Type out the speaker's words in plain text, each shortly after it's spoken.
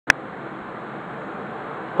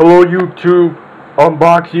Hello YouTube,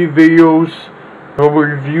 unboxing videos, a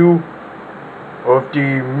review of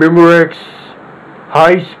the Memorex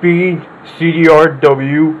high-speed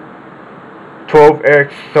CDRW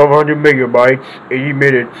 12X 700 megabytes, 80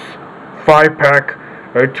 minutes, 5-pack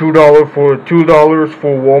at $2 for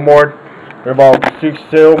Walmart, about 6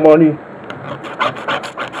 sale money.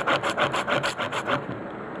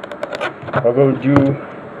 I'm gonna do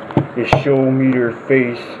is show me their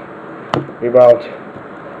face about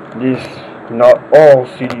this. Not all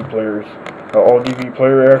CD players, all DVD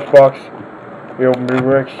player, Xbox,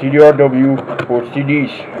 Memorex CDRW or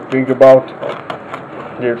CDs. Think about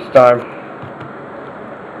this time.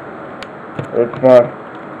 It's fine.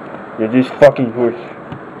 You're just fucking with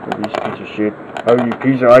this piece of shit. How you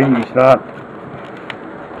piece of it's not.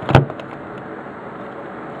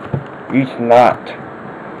 It's not.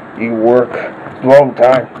 It work long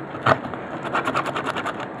time.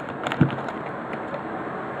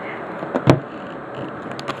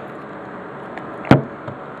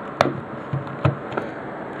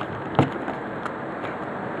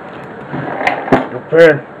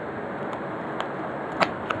 Japan.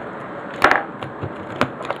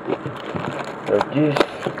 Like this.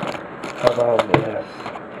 How about this?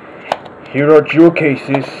 Here are jewel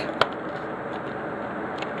cases.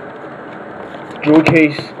 Jewel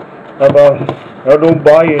case about I don't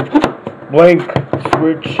buy it. Blank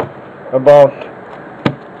switch about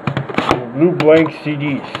blue blank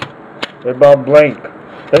CDs. About blank.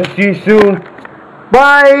 Let's see you soon.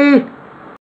 Bye.